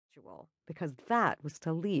because that was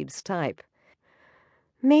Talib's type.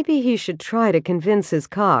 Maybe he should try to convince his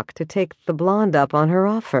cock to take the blonde up on her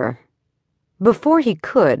offer. Before he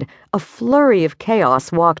could, a flurry of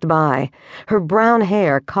chaos walked by. Her brown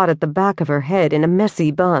hair caught at the back of her head in a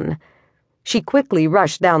messy bun. She quickly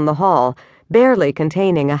rushed down the hall, barely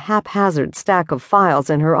containing a haphazard stack of files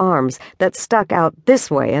in her arms that stuck out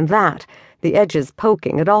this way and that, the edges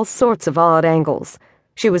poking at all sorts of odd angles.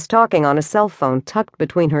 She was talking on a cell phone tucked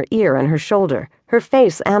between her ear and her shoulder, her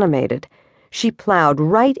face animated. She plowed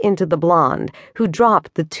right into the blonde, who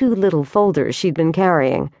dropped the 2 little folders she'd been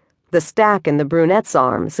carrying. The stack in the brunette's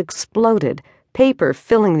arms exploded, paper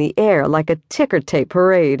filling the air like a ticker tape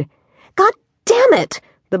parade. "God damn it!"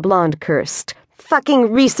 the blonde cursed.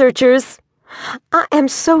 "Fucking researchers!" "I am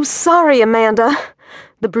so sorry, Amanda."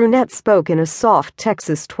 The brunette spoke in a soft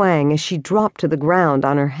Texas twang as she dropped to the ground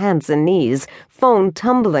on her hands and knees, phone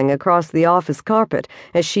tumbling across the office carpet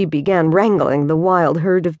as she began wrangling the wild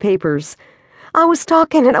herd of papers. "I was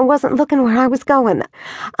talking and I wasn't looking where I was going.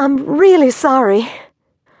 I'm really sorry."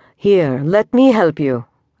 "Here, let me help you,"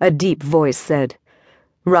 a deep voice said.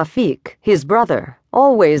 Rafiq, his brother,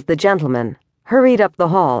 always the gentleman, hurried up the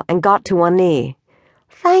hall and got to one knee.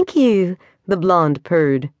 "Thank you," the blonde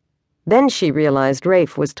purred. Then she realized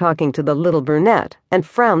Rafe was talking to the little brunette and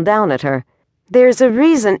frowned down at her. "There's a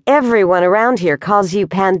reason everyone around here calls you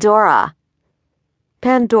Pandora."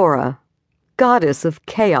 Pandora, goddess of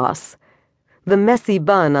chaos. The messy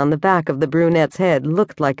bun on the back of the brunette's head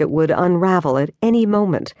looked like it would unravel at any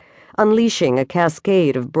moment, unleashing a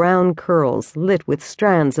cascade of brown curls lit with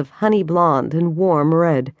strands of honey blonde and warm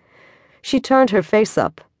red. She turned her face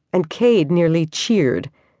up, and Cade nearly cheered.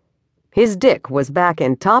 His dick was back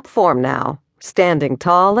in top form now, standing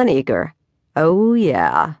tall and eager. Oh,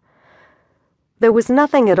 yeah. There was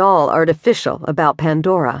nothing at all artificial about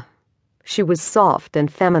Pandora. She was soft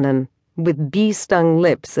and feminine, with bee-stung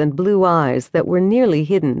lips and blue eyes that were nearly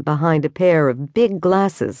hidden behind a pair of big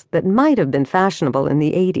glasses that might have been fashionable in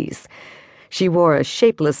the 80s. She wore a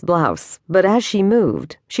shapeless blouse, but as she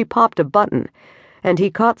moved, she popped a button, and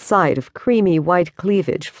he caught sight of creamy white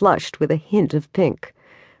cleavage flushed with a hint of pink.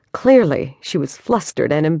 Clearly, she was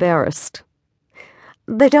flustered and embarrassed.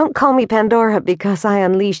 "They don't call me Pandora because I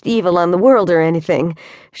unleashed evil on the world or anything,"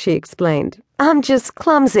 she explained. "I'm just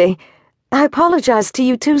clumsy. I apologize to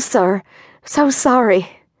you too, sir. So sorry."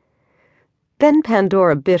 Then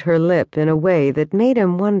Pandora bit her lip in a way that made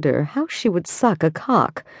him wonder how she would suck a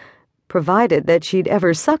cock, provided that she'd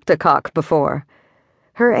ever sucked a cock before.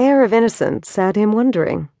 Her air of innocence had him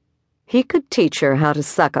wondering. He could teach her how to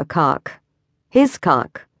suck a cock. His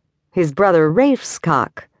cock. His brother Rafe's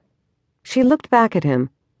cock. She looked back at him.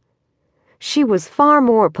 She was far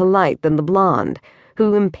more polite than the blonde,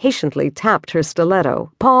 who impatiently tapped her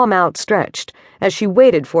stiletto, palm outstretched, as she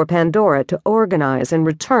waited for Pandora to organize and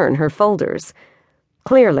return her folders.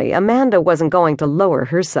 Clearly, Amanda wasn't going to lower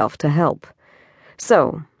herself to help.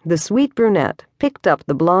 So, the sweet brunette picked up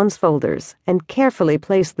the blonde's folders and carefully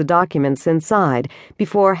placed the documents inside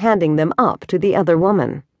before handing them up to the other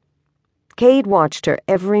woman. Cade watched her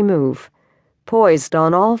every move. Poised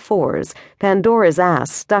on all fours, Pandora's ass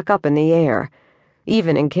stuck up in the air.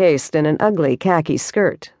 Even encased in an ugly khaki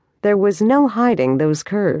skirt, there was no hiding those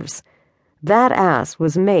curves. That ass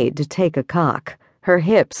was made to take a cock, her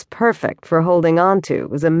hips perfect for holding onto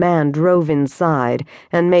as a man drove inside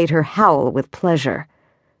and made her howl with pleasure.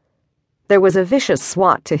 There was a vicious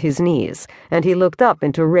swat to his knees, and he looked up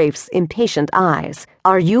into Rafe's impatient eyes.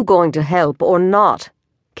 "Are you going to help or not?"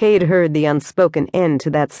 Cade heard the unspoken end to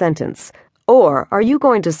that sentence. "Or are you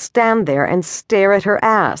going to stand there and stare at her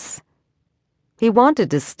ass?" He wanted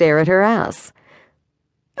to stare at her ass.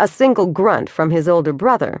 A single grunt from his older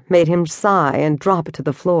brother made him sigh and drop to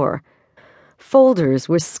the floor. Folders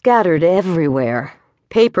were scattered everywhere,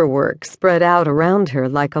 paperwork spread out around her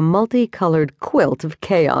like a multicolored quilt of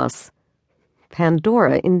chaos.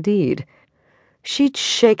 Pandora, indeed. She'd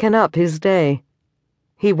shaken up his day.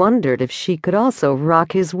 He wondered if she could also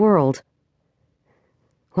rock his world.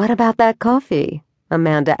 "What about that coffee?"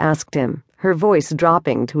 Amanda asked him, her voice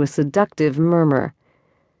dropping to a seductive murmur.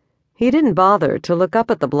 He didn't bother to look up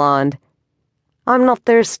at the blonde. "I'm not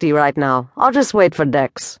thirsty right now. I'll just wait for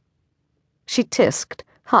Dex." She tisked,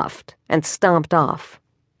 huffed, and stomped off.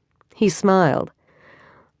 He smiled.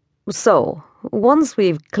 "So, once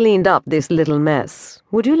we've cleaned up this little mess,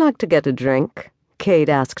 would you like to get a drink?" Cade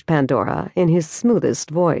asked Pandora in his smoothest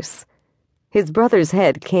voice. His brother's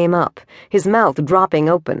head came up, his mouth dropping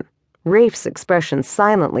open. Rafe's expression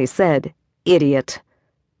silently said, "Idiot."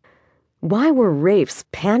 Why were Rafe's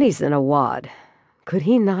panties in a wad? Could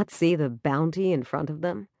he not see the bounty in front of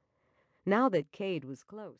them? Now that Cade was close.